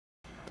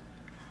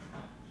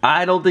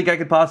I don't think I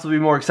could possibly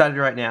be more excited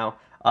right now.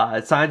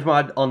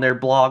 CyanogenMod on their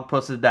blog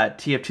posted that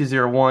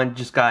TF201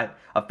 just got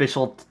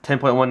official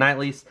 10.1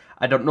 nightlies.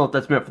 I don't know if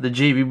that's meant for the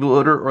JB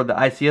bootloader or the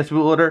ICS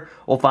bootloader.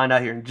 We'll find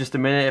out here in just a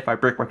minute. If I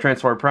break my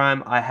Transformer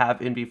Prime, I have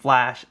NV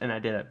Flash, and I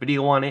did a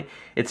video on it.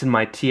 It's in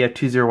my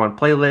TF201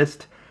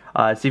 playlist.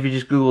 So if you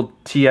just Google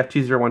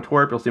TF201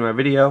 twerp, you'll see my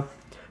video.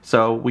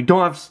 So we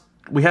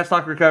have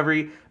stock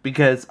recovery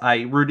because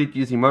I rooted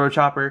using Moto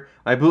Chopper.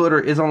 My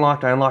bootloader is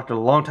unlocked. I unlocked it a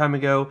long time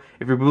ago.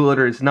 If your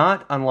bootloader is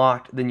not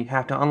unlocked, then you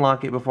have to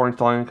unlock it before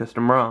installing a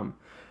custom ROM.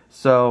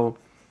 So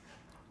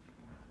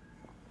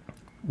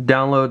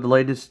download the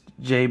latest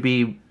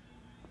JB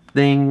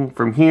thing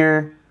from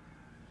here.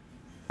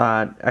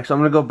 Actually, I'm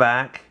going to go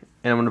back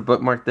and I'm going to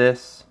bookmark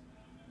this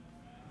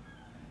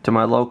to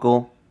my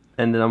local,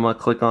 and then I'm going to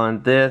click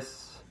on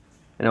this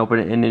and open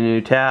it in a new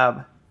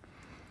tab,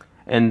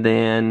 and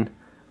then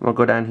I'm going to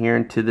go down here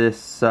into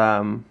this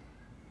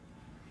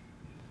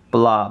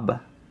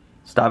blob.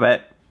 Stop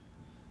it.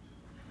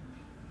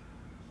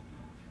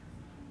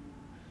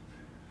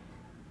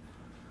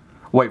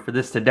 Wait for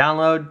this to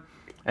download,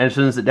 and as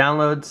soon as it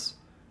downloads,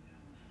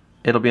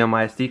 it'll be on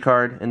my SD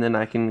card, and then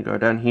I can go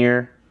down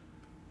here,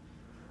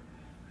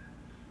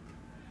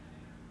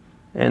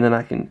 and then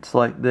I can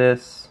select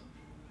this.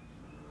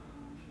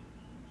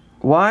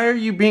 Why are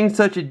you being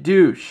such a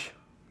douche?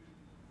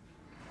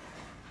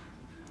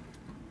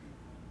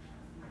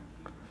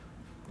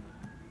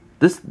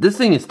 This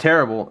thing is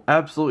terrible.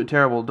 Absolutely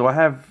terrible. Do I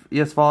have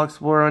ES File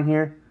Explorer on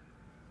here?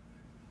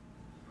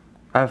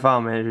 I have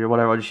File Manager,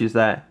 whatever, I'll just use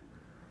that.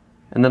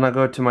 And then I'll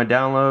go to my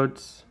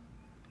downloads.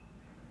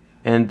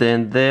 And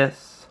then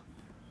this,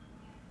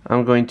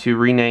 I'm going to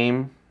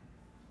rename.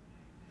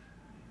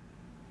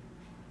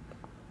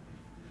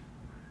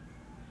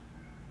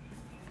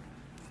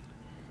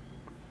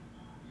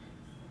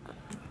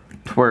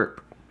 Twerp.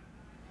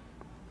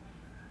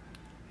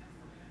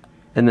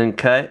 And then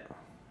cut.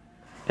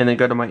 And then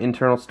go to my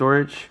internal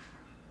storage.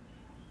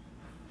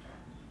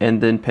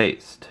 And then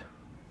paste.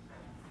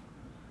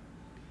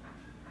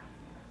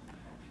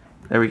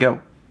 There we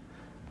go.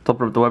 Let's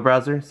open up the web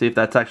browser, see if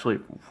that's actually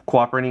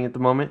cooperating at the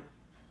moment.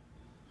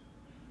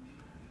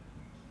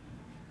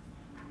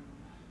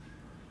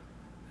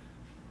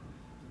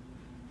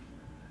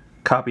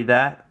 Copy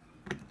that.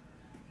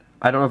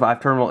 I don't know if I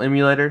have Terminal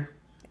Emulator.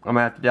 I'm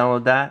gonna have to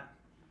download that.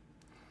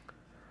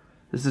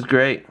 This is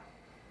great.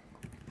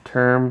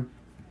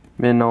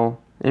 Terminal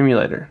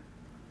Emulator.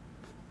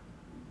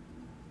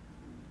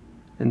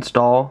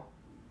 Install.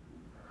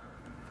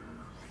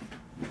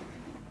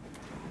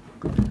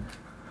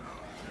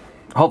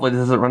 Hopefully this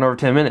doesn't run over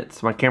 10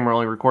 minutes. My camera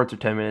only records for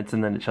 10 minutes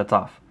and then it shuts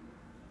off.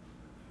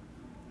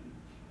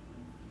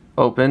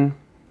 Open.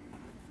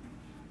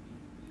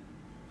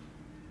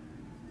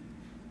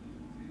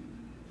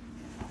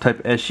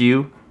 Type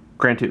SU,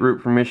 grant it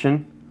root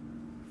permission,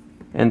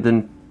 and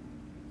then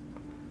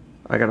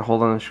I gotta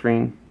hold on the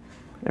screen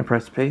and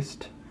press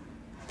paste,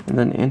 and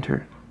then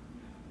enter.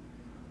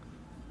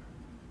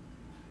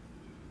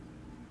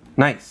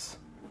 Nice.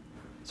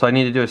 So I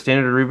need to do a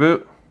standard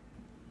reboot,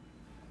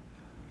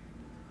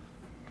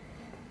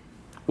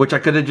 which I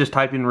could have just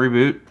typed in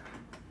reboot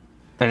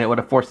and it would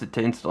have forced it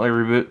to instantly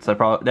reboot, so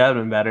that would have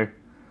been better.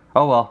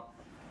 Oh well.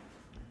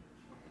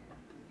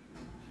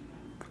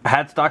 I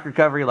had stock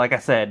recovery, like I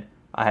said.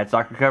 I had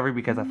stock recovery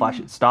because I flashed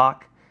it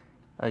stock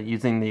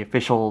using the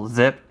official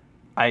zip.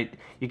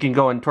 You can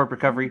go in twerp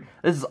recovery.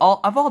 This is all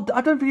I've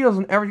done videos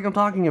on everything I'm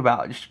talking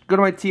about. Just go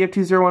to my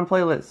TF201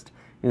 playlist.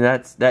 And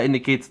that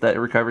indicates that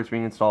recovery is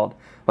being installed.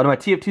 But in my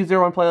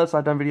TF201 playlist,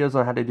 I've done videos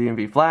on how to do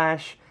NV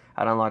Flash,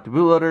 how to unlock the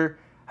bootloader,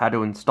 how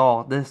to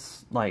install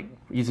this, like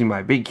using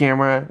my big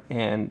camera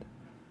and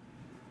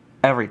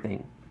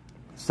everything.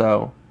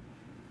 So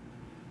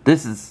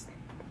this is,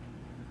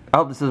 I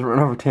hope this doesn't run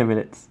over 10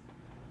 minutes.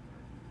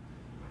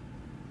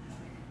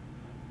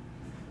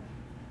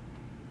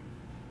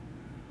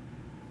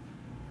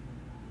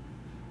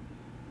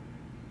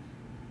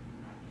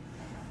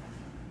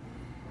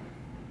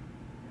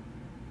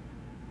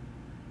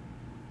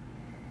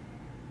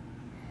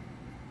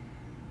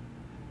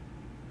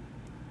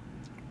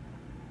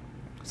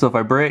 So if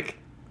I break,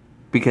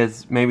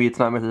 because maybe it's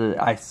not meant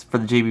for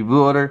the JB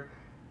bootloader,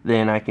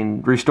 then I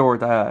can restore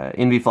the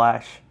NV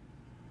Flash.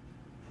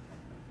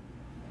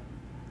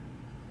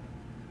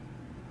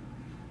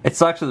 It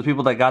sucks for the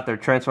people that got their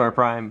Transformer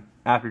Prime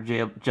after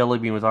Jelly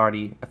Bean was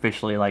already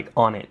officially like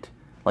on it.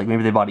 Like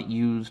maybe they bought it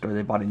used or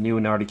they bought it new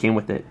and it already came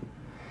with it.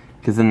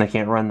 Because then they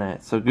can't run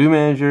that. So Goo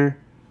Manager,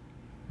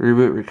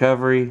 reboot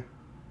recovery,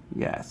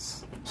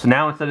 yes. So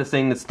now instead of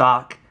saying the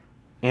stock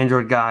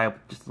Android guy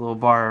with just a little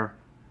bar,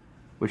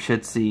 we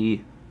should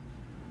see,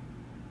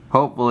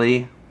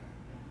 hopefully,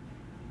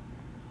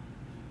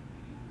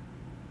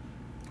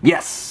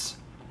 yes,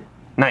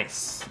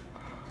 nice.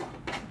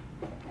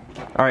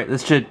 Alright,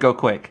 this should go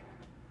quick.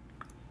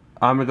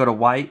 I'm going to go to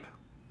wipe,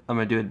 I'm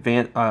going to do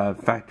advanced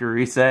factory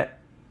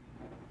reset,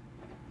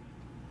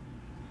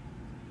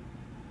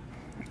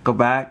 go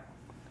back.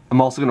 I'm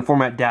also going to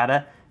format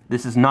data.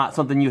 This is not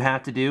something you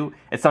have to do.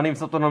 It's not even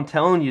something I'm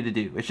telling you to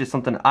do. It's just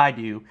something I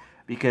do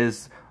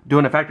because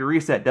doing a factory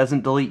reset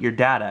doesn't delete your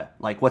data,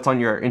 like what's on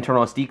your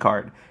internal SD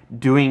card.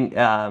 Doing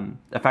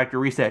a factory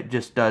reset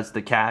just does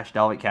the cache,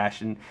 delegate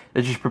cache, and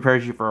it just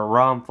prepares you for a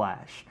ROM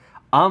flash.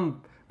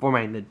 I'm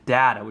formatting the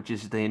data, which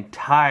is the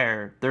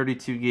entire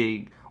 32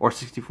 gig or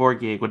 64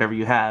 gig, whatever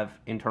you have,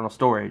 internal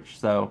storage.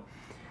 So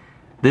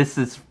this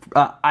is,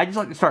 I just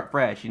like to start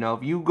fresh. You know,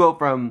 if you go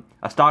from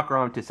a stock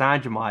ROM to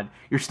CyanogenMod,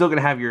 you're still going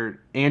to have your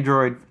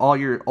Android, all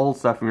your old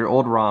stuff from your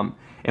old ROM.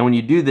 And when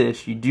you do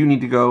this, you do need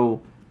to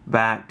go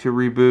back to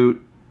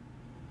reboot.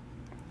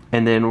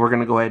 And then we're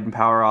going to go ahead and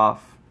power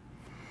off.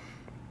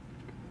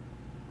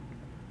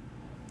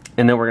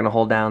 And then we're going to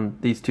hold down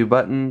these two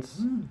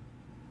buttons.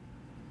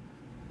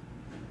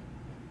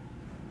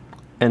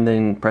 And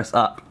then press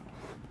up.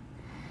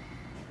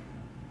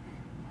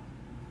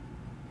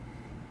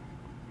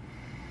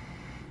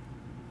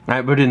 I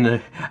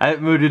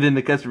haven't booted in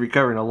the custom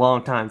recovery in a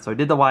long time. So I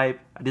did the wipe,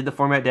 I did the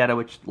format data,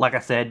 which, like I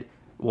said,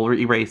 will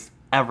erase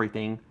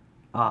everything.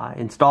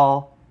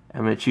 Install.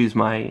 I'm going to choose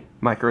my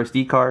micro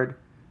SD card.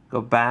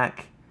 Go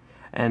back,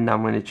 and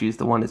I'm going to choose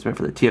the one that's meant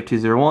for the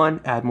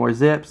TF201. Add more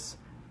zips.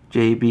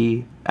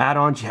 JB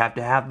add-ons. You have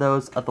to have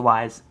those,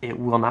 otherwise it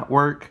will not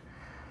work.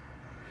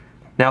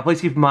 Now, please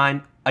keep in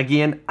mind,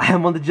 again, I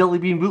am on the Jelly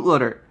Bean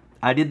bootloader.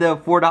 I did the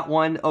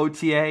 4.1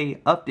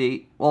 OTA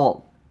update.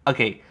 Well,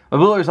 okay. My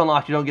bootloader is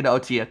unlocked, you don't get an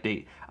OT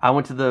update. I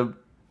went to the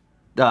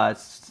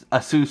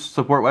ASUS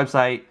support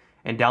website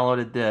and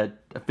downloaded the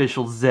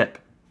official zip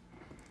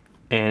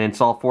and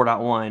installed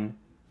 4.1,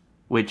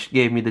 which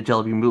gave me the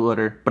Jelly Bean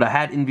bootloader. But I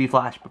had NV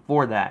Flash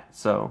before that,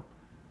 so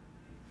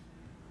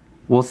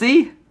we'll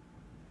see.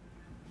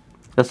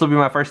 This will be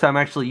my first time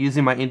actually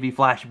using my NV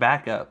Flash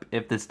backup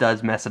if this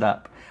does mess it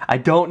up. I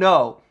don't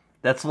know.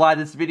 That's why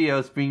this video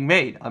is being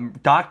made. I'm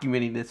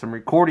documenting this, I'm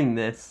recording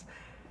this.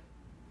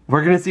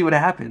 We're gonna see what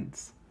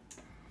happens.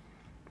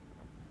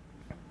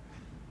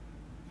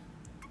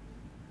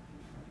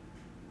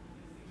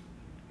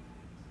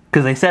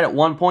 Because they said at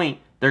one point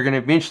they're going to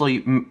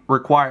eventually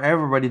require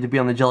everybody to be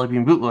on the Jelly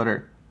Bean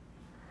bootloader.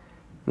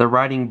 They're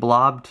writing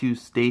blob to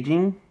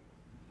staging.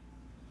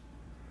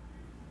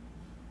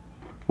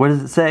 What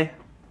does it say?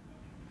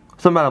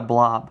 Something about a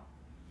blob.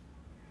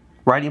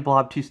 Writing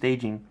blob to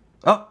staging.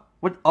 Oh,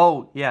 what?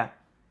 Oh, yeah.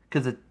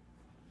 Because it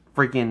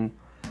freaking...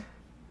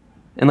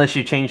 Unless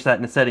you change that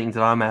in the settings, it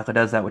automatically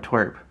does that with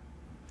twerp.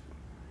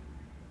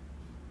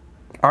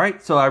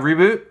 Alright, so I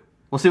reboot.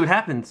 We'll see what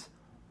happens.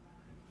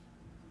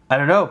 I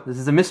don't know. This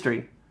is a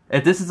mystery.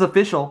 If this is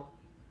official,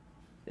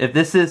 if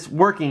this is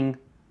working,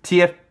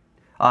 CM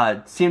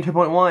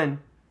 2.1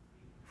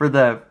 for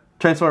the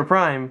Transformer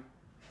Prime,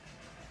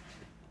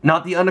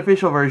 not the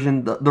unofficial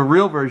version, the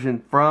real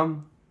version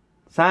from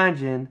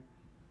Cyanogen,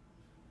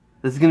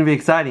 this is going to be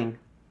exciting.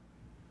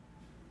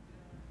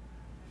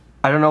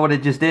 I don't know what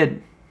it just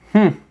did.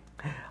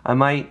 I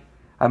might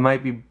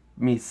be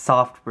me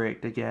soft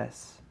bricked, I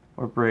guess,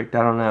 or bricked.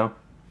 I don't know.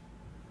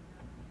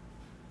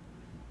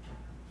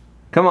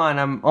 Come on,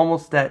 I'm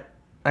almost at...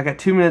 I got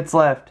 2 minutes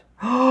left.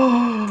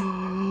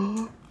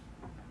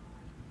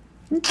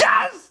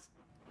 Yes!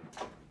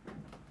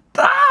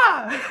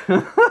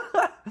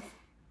 Ah!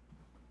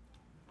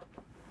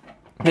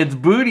 It's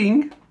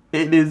booting.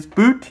 It is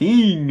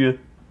booting.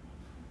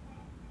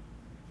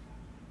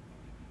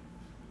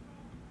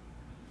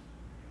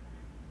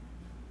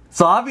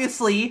 So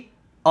obviously,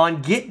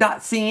 on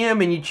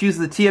get.cm and you choose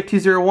the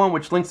TF201,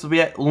 which links to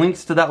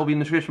that will be in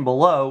the description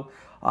below.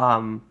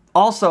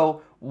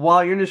 Also,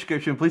 while you're in the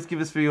description, please give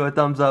this video a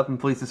thumbs up and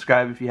please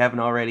subscribe if you haven't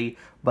already.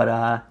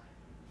 But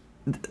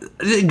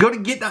go to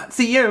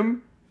get.cm,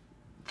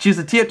 choose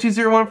the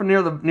TF201 from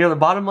near the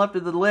bottom left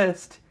of the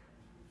list,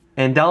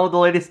 and download the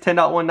latest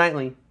 10.1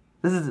 nightly.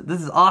 This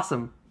is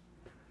awesome.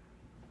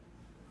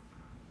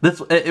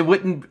 It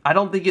wouldn't. I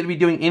don't think it'd be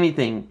doing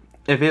anything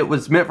if it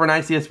was meant for an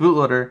ICS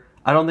bootloader.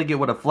 I don't think it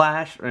would have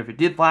flashed, or if it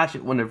did flash,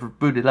 it wouldn't have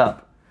booted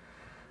up.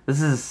 This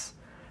is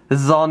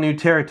all new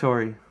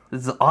territory.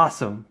 This is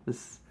awesome.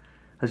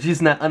 I was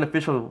using that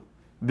unofficial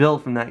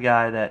build from that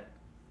guy that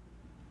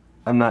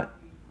I'm not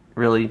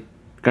really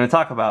going to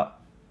talk about.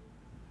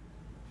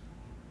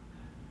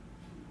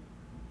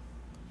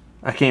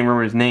 I can't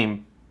remember his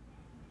name,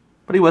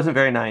 but he wasn't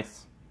very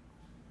nice.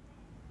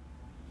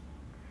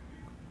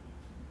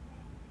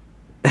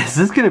 Is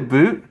this going to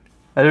boot?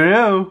 I don't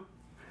know.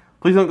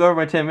 Please don't go over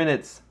my 10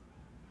 minutes.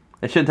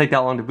 It shouldn't take that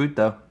long to boot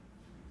though.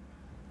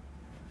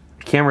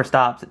 The camera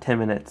stops at 10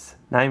 minutes.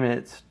 9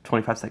 minutes,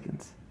 25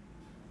 seconds.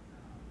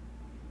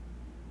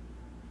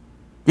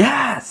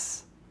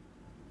 Yes!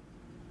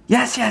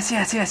 Yes, yes,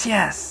 yes, yes,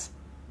 yes!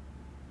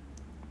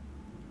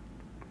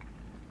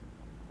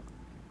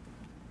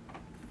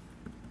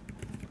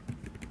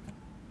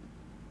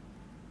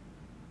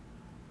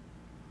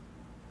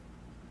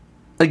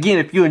 Again,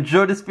 if you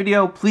enjoyed this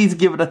video, please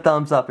give it a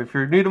thumbs up. If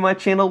you're new to my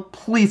channel,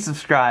 please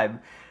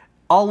subscribe.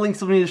 All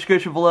links will be in the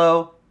description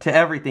below to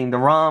everything. The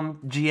ROM,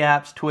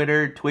 G-Apps,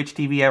 Twitter, Twitch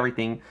TV,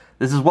 everything.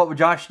 This is What Would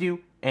Josh Do?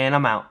 And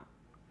I'm out.